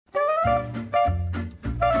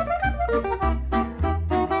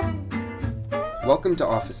Welcome to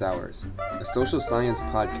Office Hours, a social science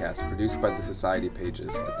podcast produced by the Society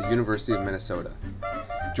Pages at the University of Minnesota.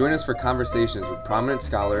 Join us for conversations with prominent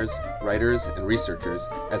scholars, writers, and researchers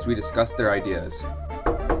as we discuss their ideas.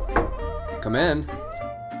 Come in.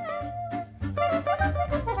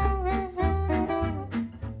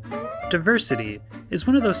 Diversity is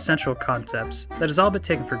one of those central concepts that is all but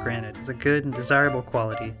taken for granted as a good and desirable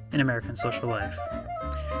quality in American social life.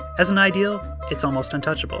 As an ideal, it's almost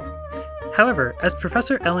untouchable. However, as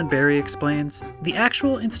Professor Ellen Berrey explains, the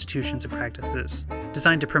actual institutions and practices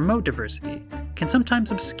designed to promote diversity can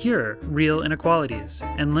sometimes obscure real inequalities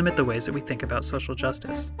and limit the ways that we think about social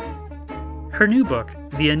justice. Her new book,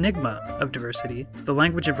 The Enigma of Diversity, The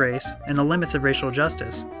Language of Race, and the Limits of Racial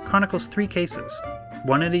Justice, chronicles 3 cases,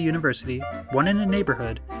 one at a university, one in a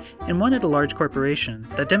neighborhood, and one at a large corporation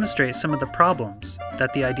that demonstrate some of the problems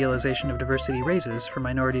that the idealization of diversity raises for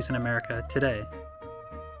minorities in America today.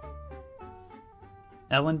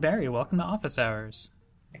 Ellen Berrey, welcome to Office Hours.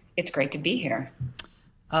 It's great to be here.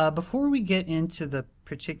 Before we get into the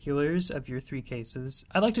particulars of your 3 cases,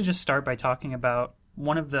 I'd like to just start by talking about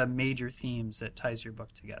one of the major themes that ties your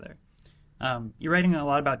book together. You're writing a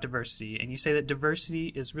lot about diversity, and you say that diversity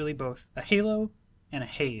is really both a halo and a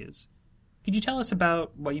haze. Could you tell us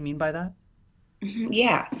about what you mean by that?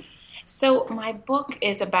 Yeah. So my book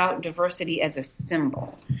is about diversity as a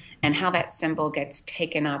symbol and how that symbol gets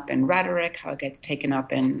taken up in rhetoric, how it gets taken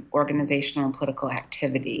up in organizational and political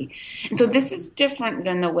activity. And so this is different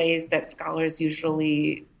than the ways that scholars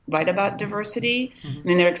usually write about diversity. I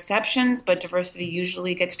mean, there are exceptions, but diversity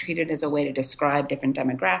usually gets treated as a way to describe different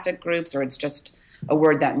demographic groups, or it's just a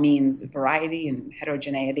word that means variety and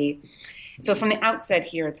heterogeneity. So from the outset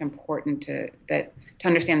here, it's important to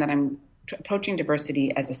understand that I'm approaching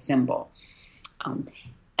diversity as a symbol.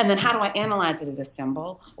 And then how do I analyze it as a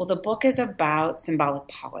symbol? Well, the book is about symbolic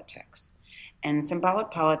politics. And symbolic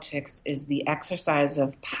politics is the exercise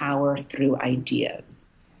of power through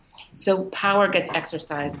ideas. So power gets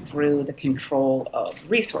exercised through the control of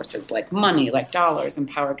resources like money, like dollars, and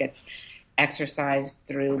power gets exercised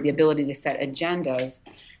through the ability to set agendas.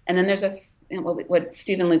 And then there's what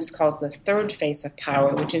Stephen Luce calls the third face of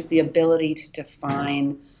power, which is the ability to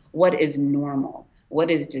define what is normal, what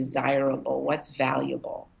is desirable, what's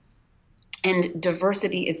valuable. And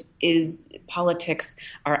diversity is politics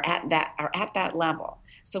are at that level.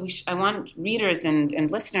 So I want readers and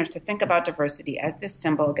listeners to think about diversity as this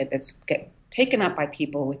symbol that's taken up by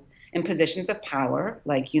people in positions of power,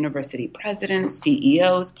 like university presidents,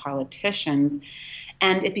 CEOs, politicians,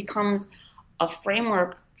 and it becomes a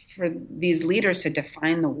framework for these leaders to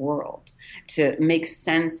define the world, to make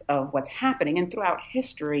sense of what's happening. And throughout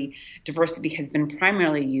history, diversity has been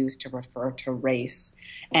primarily used to refer to race,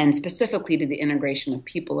 and specifically to the integration of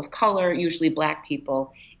people of color, usually Black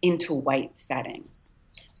people, into white settings.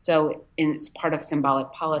 So as part of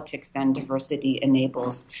symbolic politics, then, diversity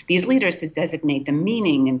enables these leaders to designate the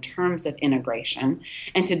meaning in terms of integration,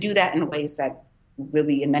 and to do that in ways that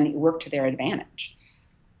really, in many, work to their advantage.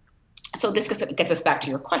 So this gets us back to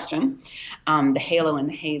your question, the halo and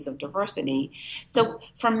the haze of diversity. So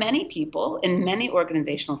for many people in many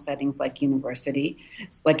organizational settings like universities,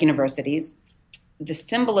 the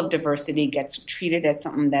symbol of diversity gets treated as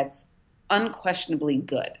something that's unquestionably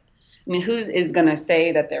good. I mean, who is going to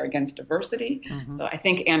say that they're against diversity? Mm-hmm. So I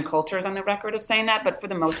think Ann Coulter is on the record of saying that, but for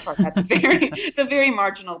the most part, it's a very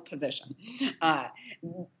marginal position.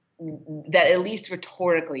 That at least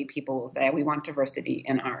rhetorically people will say we want diversity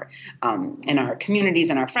in our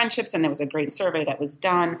communities and our friendships. And there was a great survey that was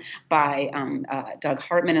done by Doug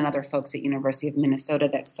Hartman and other folks at University of Minnesota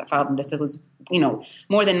that found this. It was,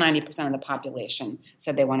 more than 90% of the population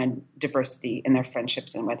said they wanted diversity in their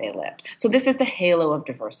friendships and where they lived. So this is the halo of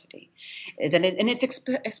diversity. And it's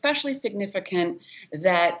especially significant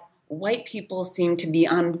that white people seem to be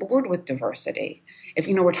on board with diversity. If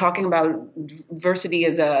we're talking about diversity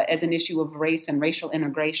as an issue of race and racial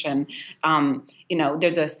integration,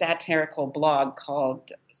 there's a satirical blog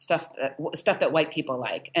called Stuff That White People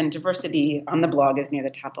Like, and diversity on the blog is near the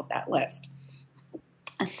top of that list.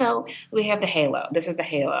 So we have the halo. This is the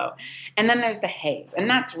halo, and then there's the haze, and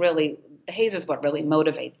that's really the haze is what really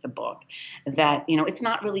motivates the book. That it's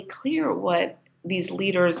not really clear what these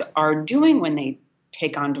leaders are doing when they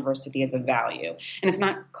take on diversity as a value. And it's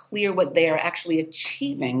not clear what they are actually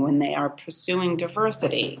achieving when they are pursuing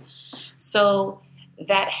diversity. So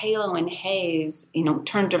that halo and haze,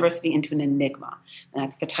 turn diversity into an enigma. And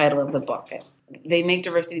that's the title of the book. They make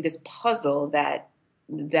diversity this puzzle that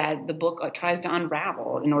the book tries to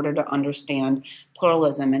unravel in order to understand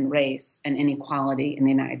pluralism and race and inequality in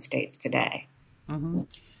the United States today. Mm-hmm.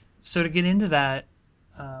 So to get into that,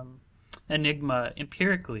 Enigma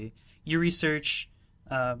empirically, your research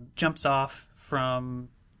jumps off from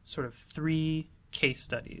sort of 3 case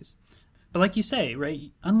studies. But like you say,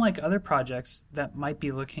 right, unlike other projects that might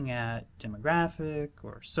be looking at demographic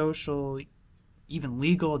or social, even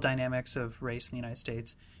legal dynamics of race in the United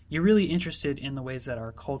States, you're really interested in the ways that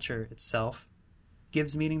our culture itself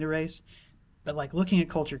gives meaning to race. But like looking at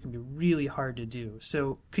culture can be really hard to do.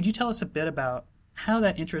 So could you tell us a bit about how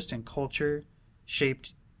that interest in culture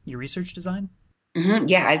shaped your research design? Mm-hmm.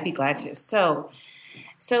 Yeah, I'd be glad to. So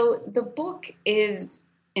the book is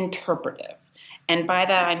interpretive. And by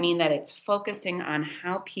that, I mean that it's focusing on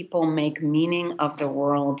how people make meaning of the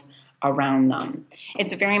world around them.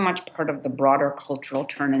 It's very much part of the broader cultural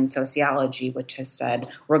turn in sociology, which has said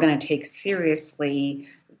we're going to take seriously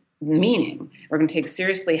meaning. We're going to take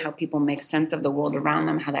seriously how people make sense of the world around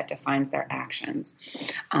them, how that defines their actions.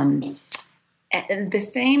 At the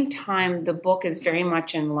same time, the book is very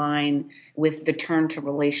much in line with the turn to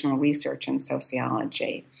relational research in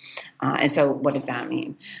sociology. And so what does that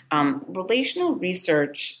mean? Relational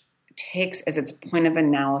research takes as its point of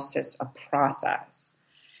analysis a process.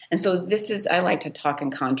 And so I like to talk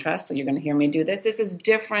in contrast, so you're going to hear me do this. This is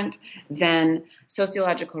different than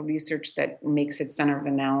sociological research that makes its center of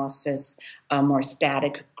analysis a more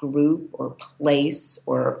static group or place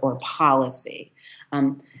or policy.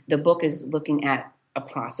 The book is looking at a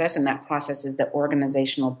process, and that process is the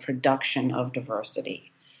organizational production of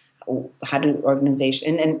diversity. How do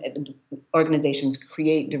organizations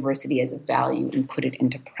create diversity as a value and put it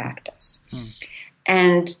into practice?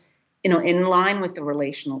 And in line with the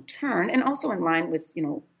relational turn, and also in line with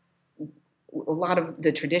a lot of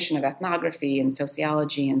the tradition of ethnography and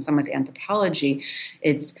sociology and some of the anthropology,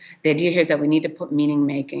 the idea here is that we need to put meaning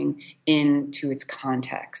making into its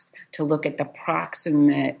context, to look at the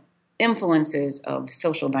proximate influences of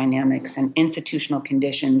social dynamics and institutional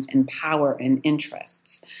conditions and power and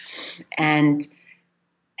interests. And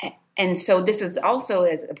so this is also,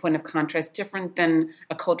 as a point of contrast, different than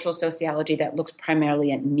a cultural sociology that looks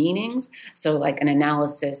primarily at meanings. So like an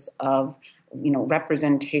analysis of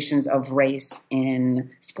representations of race in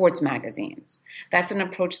sports magazines. That's an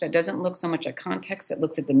approach that doesn't look so much at context, it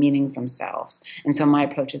looks at the meanings themselves. And so my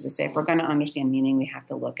approach is to say, if we're going to understand meaning, we have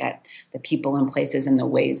to look at the people and places and the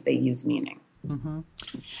ways they use meaning. Mm-hmm.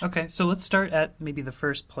 Okay, so let's start at maybe the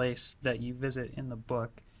first place that you visit in the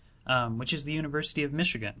book, which is the University of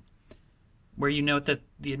Michigan, where you note that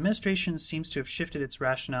the administration seems to have shifted its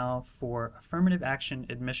rationale for affirmative action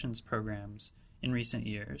admissions programs in recent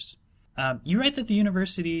years. You write that the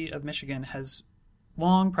University of Michigan has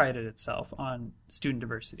long prided itself on student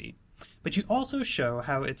diversity, but you also show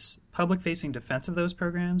how its public-facing defense of those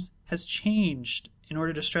programs has changed in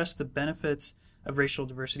order to stress the benefits of racial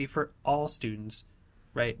diversity for all students,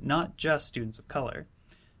 right? Not just students of color.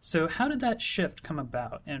 So how did that shift come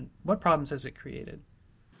about, and what problems has it created?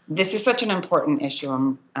 This is such an important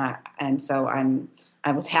issue, and so I'm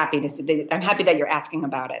happy that you're asking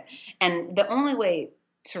about it. And the only way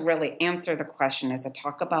to really answer the question is to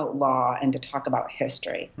talk about law and to talk about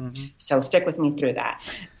history. Mm-hmm. So stick with me through that.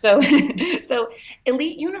 So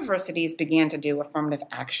elite universities began to do affirmative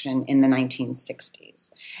action in the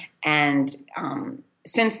 1960s. And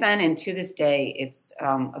since then and to this day, it's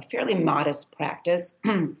a fairly modest practice.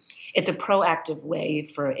 It's a proactive way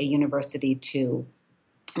for a university to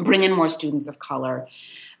bring in more students of color,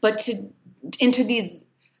 but into these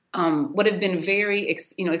would have been very,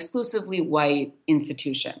 exclusively white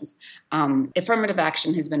institutions. Affirmative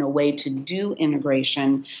action has been a way to do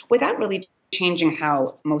integration without really changing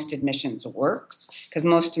how most admissions works, because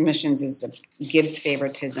most admissions gives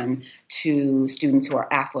favoritism to students who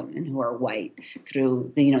are affluent and who are white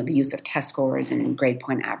through the use of test scores and grade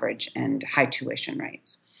point average and high tuition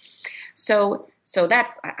rates. So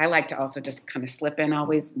that's, I like to also just kind of slip in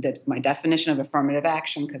always my definition of affirmative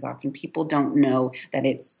action, because often people don't know that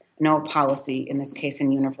it's no policy, in this case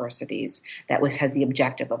in universities, that has the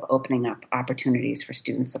objective of opening up opportunities for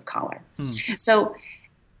students of color. So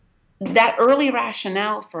that early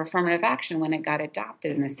rationale for affirmative action, when it got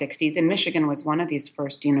adopted in the 60s, and Michigan was one of these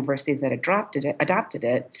first universities that adopted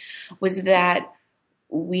it, was that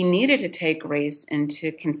we needed to take race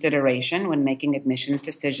into consideration when making admissions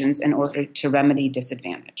decisions in order to remedy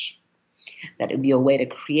disadvantage. That it would be a way to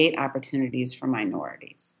create opportunities for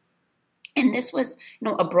minorities. And this was,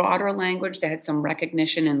 a broader language that had some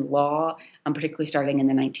recognition in law, particularly starting in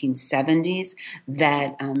the 1970s,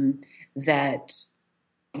 that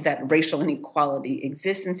racial inequality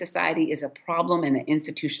exists in society, is a problem, and that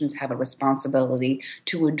institutions have a responsibility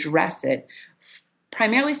to address it,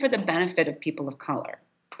 primarily for the benefit of people of color.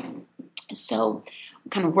 So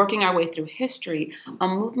kind of working our way through history, a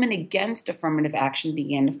movement against affirmative action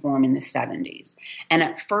began to form in the 70s. And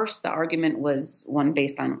at first, the argument was one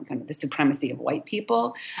based on kind of the supremacy of white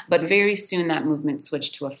people, but very soon that movement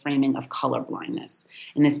switched to a framing of colorblindness.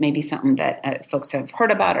 And this may be something that folks have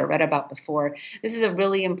heard about or read about before. This is a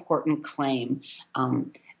really important claim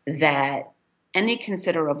that any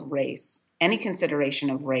consideration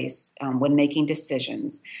of race when making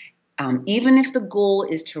decisions, even if the goal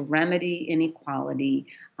is to remedy inequality,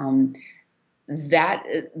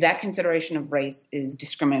 that consideration of race is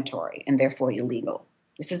discriminatory and therefore illegal.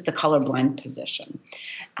 This is the colorblind position.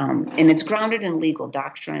 And it's grounded in legal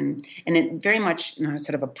doctrine, and it very much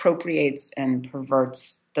sort of appropriates and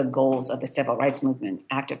perverts the goals of the civil rights movement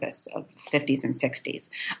activists of the 50s and 60s.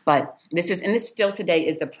 But this still today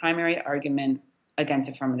is the primary argument against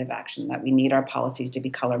affirmative action, that we need our policies to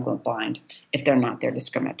be colorblind. If they're not, they're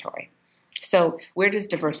discriminatory. So where does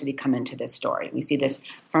diversity come into this story? We see this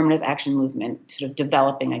affirmative action movement sort of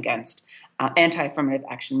developing against anti-affirmative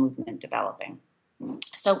action movement developing.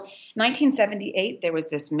 So 1978, there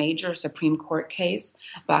was this major Supreme Court case,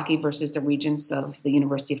 Bakke versus the Regents of the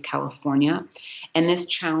University of California, and this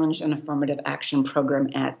challenged an affirmative action program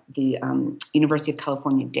at the University of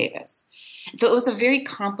California, Davis. So it was a very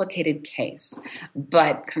complicated case,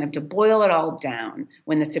 but kind of to boil it all down,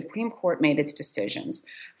 when the Supreme Court made its decisions,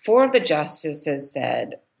 4 of the justices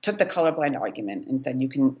took the colorblind argument and said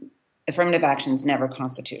affirmative action is never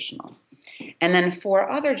constitutional. And then 4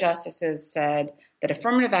 other justices said that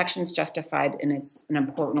affirmative action is justified and it's an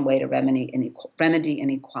important way to remedy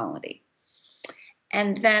inequality.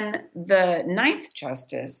 And then the 9th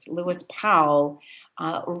Justice, Lewis Powell,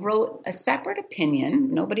 wrote a separate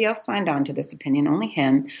opinion. Nobody else signed on to this opinion, only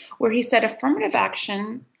him, where he said affirmative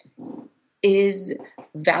action is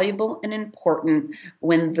valuable and important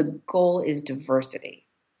when the goal is diversity.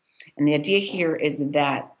 And the idea here is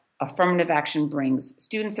that affirmative action brings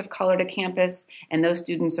students of color to campus, and those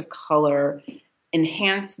students of color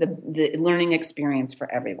enhance the learning experience for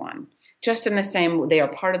everyone. Just in the same, they are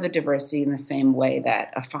part of the diversity in the same way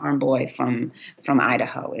that a farm boy from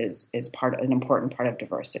Idaho is an important part of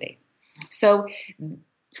diversity. So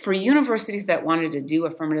for universities that wanted to do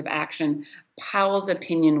affirmative action, Powell's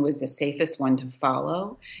opinion was the safest one to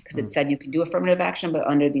follow, because it said you could do affirmative action, but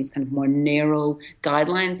under these kind of more narrow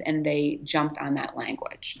guidelines, and they jumped on that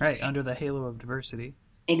language. Right, under the halo of diversity.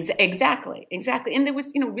 Exactly. And there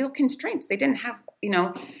was, real constraints. They didn't have,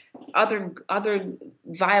 other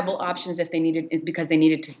viable options because they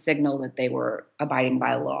needed to signal that they were abiding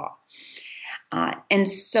by law. And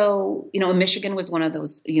so, Michigan was one of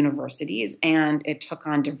those universities, and it took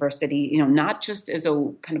on diversity, not just as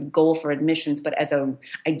a kind of goal for admissions, but as an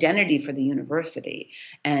identity for the university.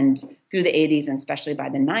 And through the 80s, and especially by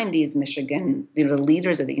the 90s, Michigan, the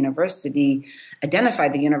leaders of the university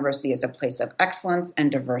identified the university as a place of excellence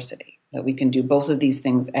and diversity, that we can do both of these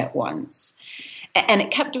things at once. And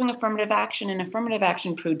it kept doing affirmative action, and affirmative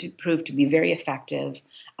action proved to be very effective.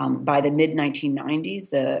 By the mid-1990s,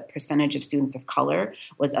 the percentage of students of color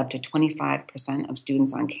was up to 25% of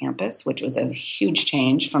students on campus, which was a huge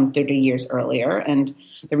change from 30 years earlier. And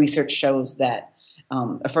the research shows that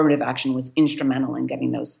affirmative action was instrumental in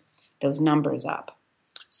getting those numbers up.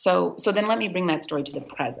 So then let me bring that story to the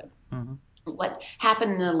present. Mm-hmm. What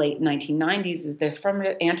happened in the late 1990s is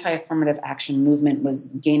the anti-affirmative action movement was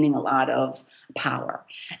gaining a lot of power.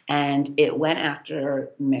 And it went after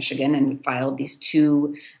Michigan and filed these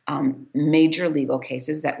 2 major legal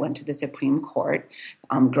cases that went to the Supreme Court,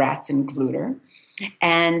 Gratz and Gluter.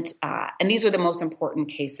 And these were the most important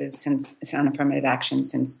cases on affirmative action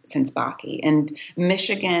since Bakke. And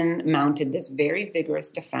Michigan mounted this very vigorous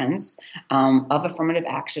defense of affirmative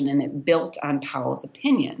action, and it built on Powell's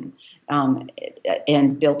opinion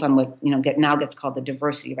and built on what now gets called the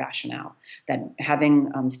diversity rationale, that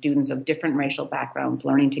having students of different racial backgrounds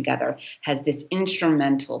learning together has this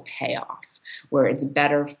instrumental payoff where it's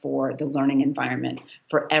better for the learning environment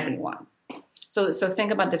for everyone. So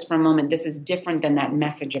think about this for a moment. This is different than that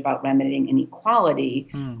message about remedying inequality,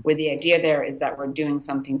 where the idea there is that we're doing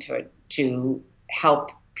something to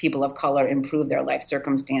help people of color improve their life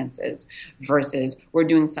circumstances, versus we're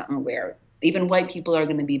doing something where even white people are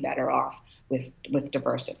going to be better off with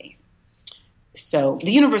diversity. So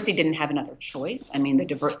the university didn't have another choice. I mean,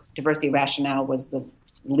 the diversity rationale was the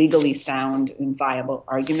legally sound and viable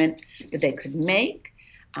argument that they could make.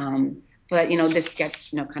 But this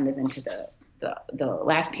gets kind of into the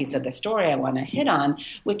last piece of the story I want to hit on,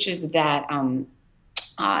 which is that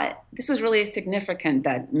this was really significant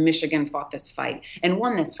that Michigan fought this fight and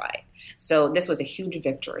won this fight. So this was a huge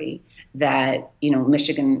victory that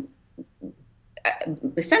Michigan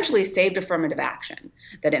essentially saved affirmative action,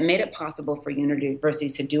 that it made it possible for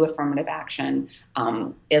universities to do affirmative action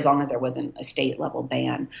as long as there wasn't a state-level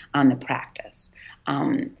ban on the practice.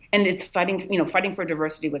 And it's fighting for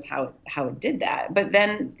diversity was how it did that. But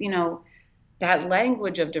then, that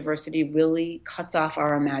language of diversity really cuts off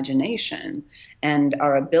our imagination and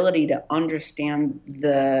our ability to understand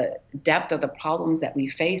the depth of the problems that we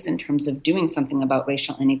face in terms of doing something about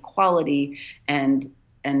racial inequality and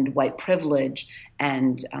white privilege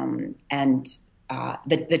and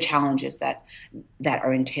the challenges that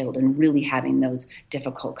are entailed in really having those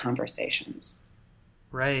difficult conversations.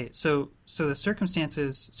 Right. So the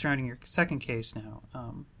circumstances surrounding your second case now,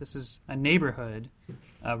 this is a neighborhood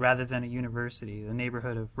rather than a university, the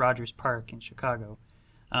neighborhood of Rogers Park in Chicago.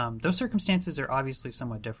 Those circumstances are obviously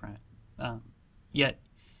somewhat different. Yet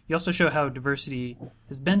you also show how diversity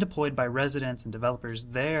has been deployed by residents and developers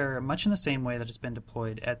there much in the same way that it's been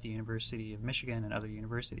deployed at the University of Michigan and other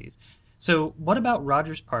universities. So what about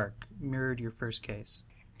Rogers Park mirrored your first case?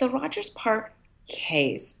 The Rogers Park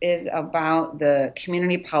case is about the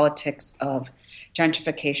community politics of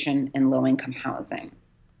gentrification and low-income housing.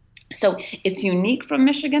 So it's unique from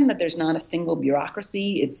Michigan that there's not a single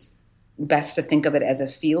bureaucracy. It's best to think of it as a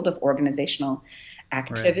field of organizational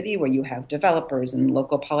activity, right, where you have developers and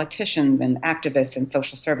local politicians and activists and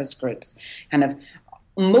social service groups, kind of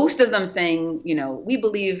most of them saying, we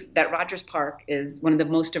believe that Rogers Park is one of the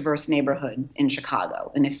most diverse neighborhoods in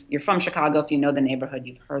Chicago. And if you're from Chicago, if you know the neighborhood,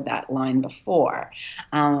 you've heard that line before.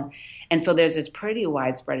 And so there's this pretty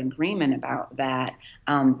widespread agreement about that.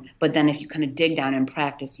 But then if you kind of dig down in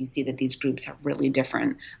practice, you see that these groups have really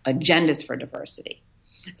different agendas for diversity.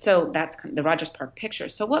 So that's kind of the Rogers Park picture.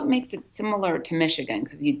 So what makes it similar to Michigan?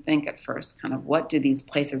 Because you'd think at first, kind of what do these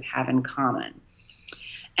places have in common?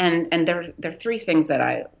 And there are three things that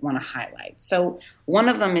I want to highlight. So one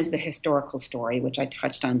of them is the historical story, which I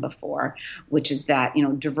touched on before, which is that,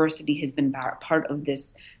 diversity has been part of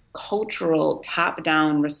this cultural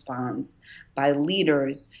top-down response by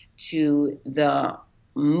leaders to the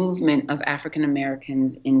movement of African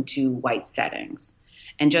Americans into white settings.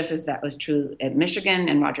 And just as that was true at Michigan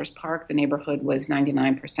and Rogers Park, the neighborhood was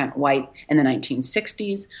 99% white in the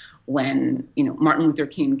 1960s when, Martin Luther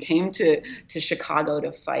King came to Chicago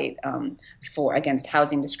to fight against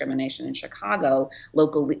housing discrimination in Chicago.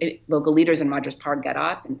 Local leaders in Rogers Park got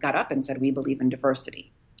up and said, we believe in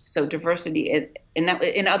diversity. So diversity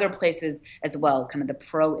in other places as well, kind of the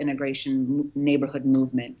pro-integration neighborhood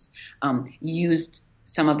movements used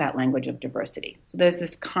some of that language of diversity. So there's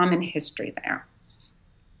this common history there.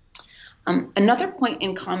 Another point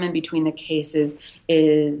in common between the cases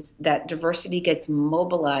is that diversity gets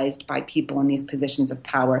mobilized by people in these positions of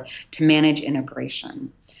power to manage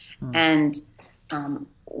integration. And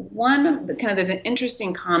one of the there's an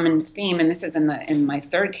interesting common theme, and this is in my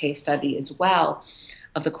third case study as well,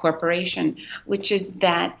 of the corporation, which is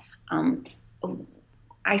that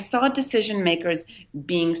I saw decision makers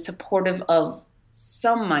being supportive of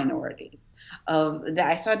some minorities.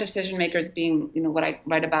 I saw decision makers being, what I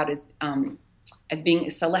write about as being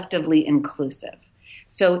selectively inclusive.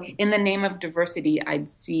 So in the name of diversity, I'd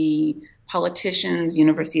see politicians,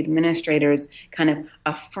 university administrators kind of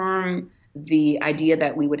affirm the idea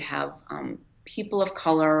that we would have people of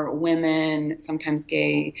color, women, sometimes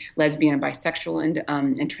gay, lesbian, bisexual,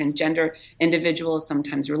 and transgender individuals,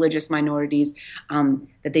 sometimes religious minorities,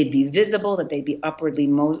 that they'd be visible, that they'd be upwardly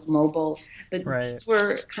mobile. But these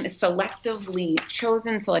were kind of selectively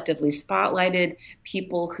chosen, selectively spotlighted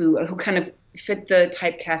people who kind of fit the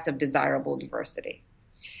typecast of desirable diversity.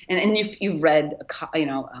 And you've read,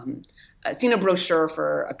 seen a brochure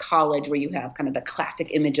for a college where you have kind of the classic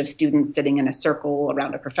image of students sitting in a circle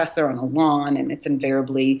around a professor on a lawn, and it's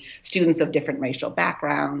invariably students of different racial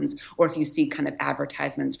backgrounds. Or if you see kind of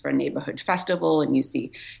advertisements for a neighborhood festival and you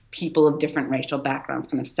see people of different racial backgrounds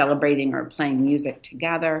kind of celebrating or playing music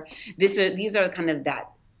together. These are kind of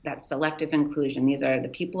that selective inclusion. These are the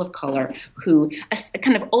people of color who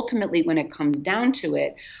kind of ultimately, when it comes down to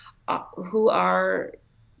it, who are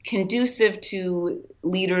conducive to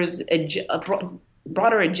leaders'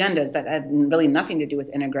 broader agendas that have really nothing to do with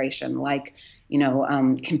integration, like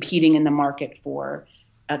competing in the market for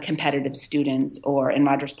competitive students, or in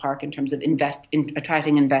Rogers Park in terms of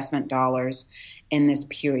attracting investment dollars in this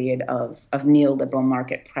period of neoliberal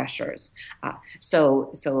market pressures.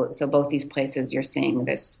 So both these places, you're seeing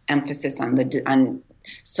this emphasis on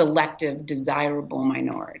selective, desirable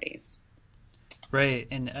minorities. Right,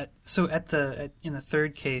 and so in the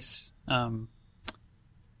third case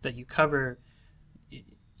that you cover,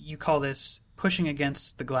 you call this pushing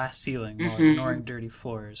against the glass ceiling while ignoring dirty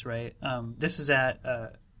floors, right? This is at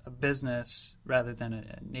a business rather than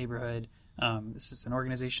a neighborhood. This is an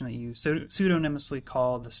organization that you pseudonymously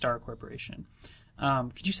call the Star Corporation.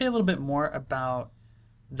 Could you say a little bit more about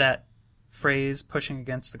that phrase, pushing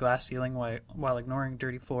against the glass ceiling while ignoring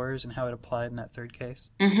dirty floors, and how it applied in that third case?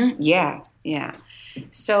 Mm-hmm. Yeah.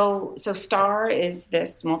 So Star is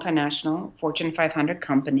this multinational Fortune 500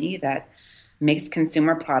 company that makes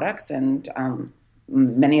consumer products, and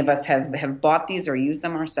many of us have bought these or used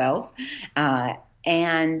them ourselves.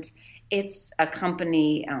 And it's a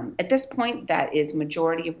company at this point that is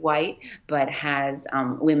majority of white, but has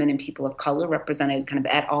women and people of color represented kind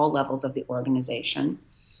of at all levels of the organization.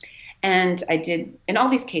 And in all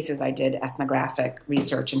these cases, I did ethnographic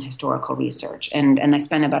research and historical research. And I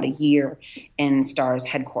spent about a year in Star's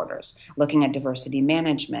headquarters looking at diversity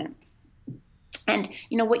management. And,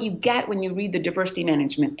 what you get when you read the diversity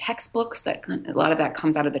management textbooks, a lot of that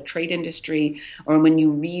comes out of the trade industry, or when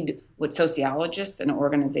you read what sociologists and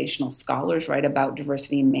organizational scholars write about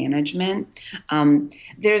diversity management,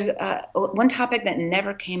 there's one topic that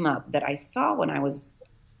never came up that I saw when I was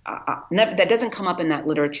that doesn't come up in that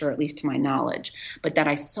literature, at least to my knowledge, but that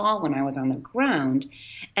I saw when I was on the ground.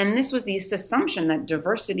 And this was this assumption that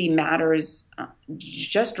diversity matters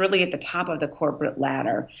just really at the top of the corporate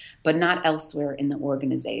ladder, but not elsewhere in the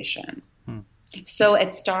organization. So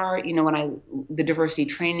at Star, the diversity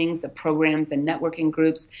trainings, the programs, the networking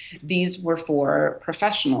groups, these were for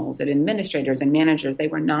professionals and administrators and managers. They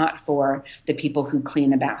were not for the people who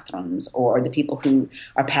clean the bathrooms or the people who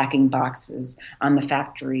are packing boxes on the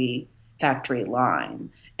factory line.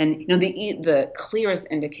 And the clearest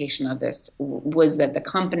indication of this was that the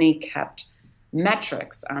company kept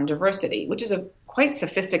metrics on diversity, which is a quite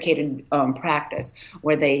sophisticated practice,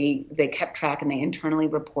 where they kept track and they internally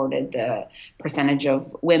reported the percentage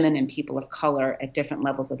of women and people of color at different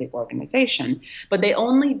levels of the organization. But they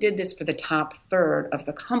only did this for the top third of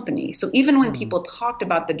the company. So even when people talked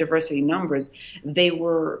about the diversity numbers, they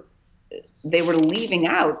were leaving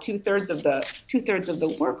out two-thirds of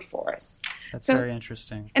the workforce. That's very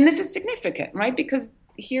interesting. And this is significant, right? Because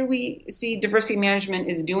here we see diversity management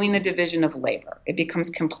is doing the division of labor. It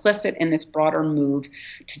becomes complicit in this broader move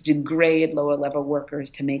to degrade lower level workers,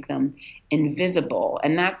 to make them invisible.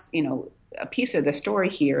 And that's, a piece of the story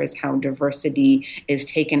here is how diversity is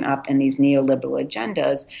taken up in these neoliberal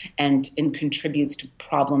agendas and contributes to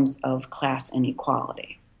problems of class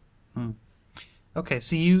inequality. Okay,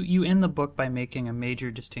 so you end the book by making a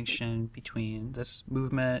major distinction between this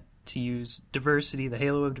movement to use diversity, the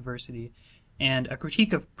halo of diversity, and a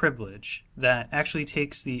critique of privilege that actually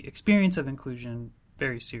takes the experience of inclusion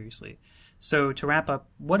very seriously. So to wrap up,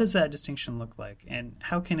 what does that distinction look like, and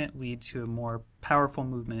how can it lead to a more powerful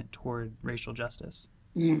movement toward racial justice?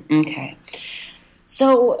 Okay.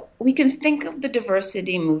 So we can think of the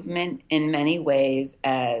diversity movement in many ways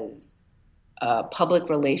as a public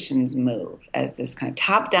relations move, as this kind of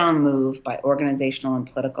top-down move by organizational and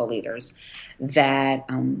political leaders that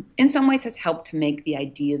in some ways has helped to make the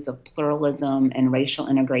ideas of pluralism and racial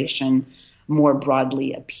integration more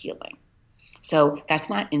broadly appealing. So that's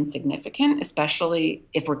not insignificant, especially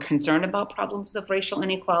if we're concerned about problems of racial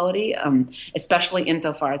inequality, especially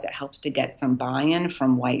insofar as it helps to get some buy-in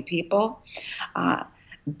from white people.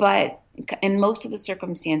 But in most of the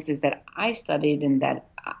circumstances that I studied and that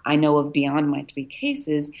I know of beyond my three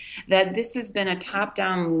cases, that this has been a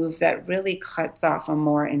top-down move that really cuts off a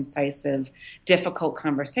more incisive, difficult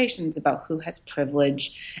conversations about who has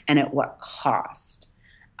privilege and at what cost.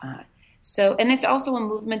 And it's also a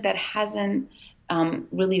movement that hasn't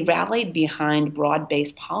really rallied behind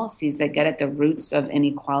broad-based policies that get at the roots of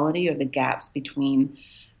inequality or the gaps between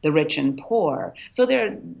the rich and poor. So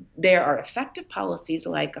there are effective policies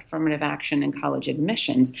like affirmative action and college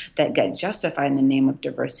admissions that get justified in the name of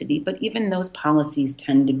diversity, but even those policies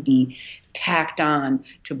tend to be tacked on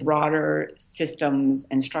to broader systems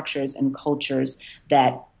and structures and cultures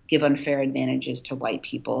that give unfair advantages to white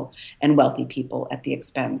people and wealthy people at the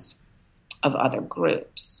expense of other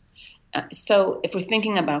groups. So if we're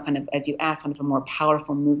thinking about kind of, as you asked, kind of a more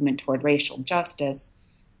powerful movement toward racial justice,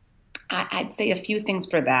 I'd say a few things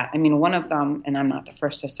for that. I mean, one of them, and I'm not the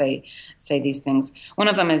first to say these things, one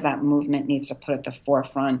of them is that movement needs to put at the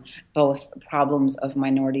forefront both problems of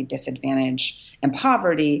minority disadvantage and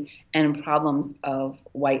poverty and problems of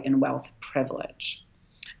white and wealth privilege.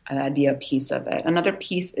 That'd be a piece of it. Another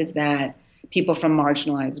piece is that people from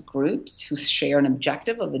marginalized groups who share an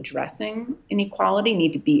objective of addressing inequality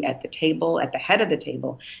need to be at the table, at the head of the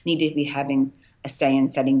table, need to be having a say in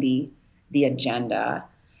setting the agenda.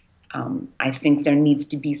 I think there needs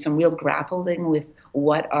to be some real grappling with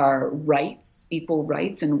what are rights, equal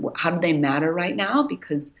rights, and how do they matter right now?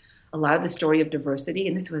 Because a lot of the story of diversity,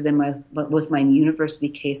 and this was in both my university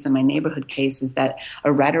case and my neighborhood case, is that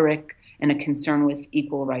a rhetoric and a concern with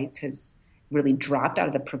equal rights has really dropped out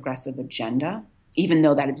of the progressive agenda, even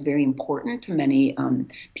though that is very important to many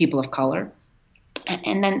people of color.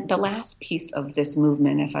 And then the last piece of this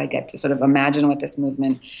movement, if I get to sort of imagine what this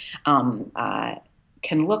movement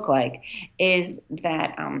can look like, is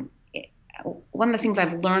that one of the things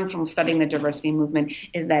I've learned from studying the diversity movement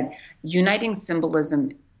is that uniting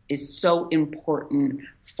symbolism is so important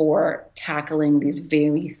for tackling these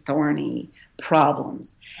very thorny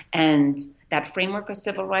problems. And that framework of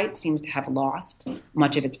civil rights seems to have lost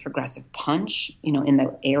much of its progressive punch, in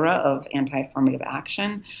the era of anti-affirmative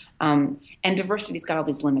action. And diversity's got all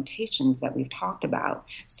these limitations that we've talked about.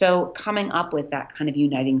 So coming up with that kind of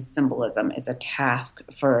uniting symbolism is a task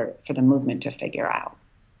for the movement to figure out.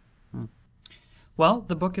 Well,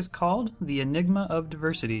 the book is called The Enigma of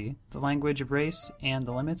Diversity, the Language of Race and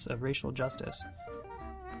the Limits of Racial Justice.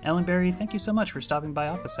 Ellen Berrey, thank you so much for stopping by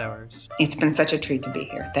Office Hours. It's been such a treat to be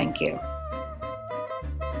here. Thank you.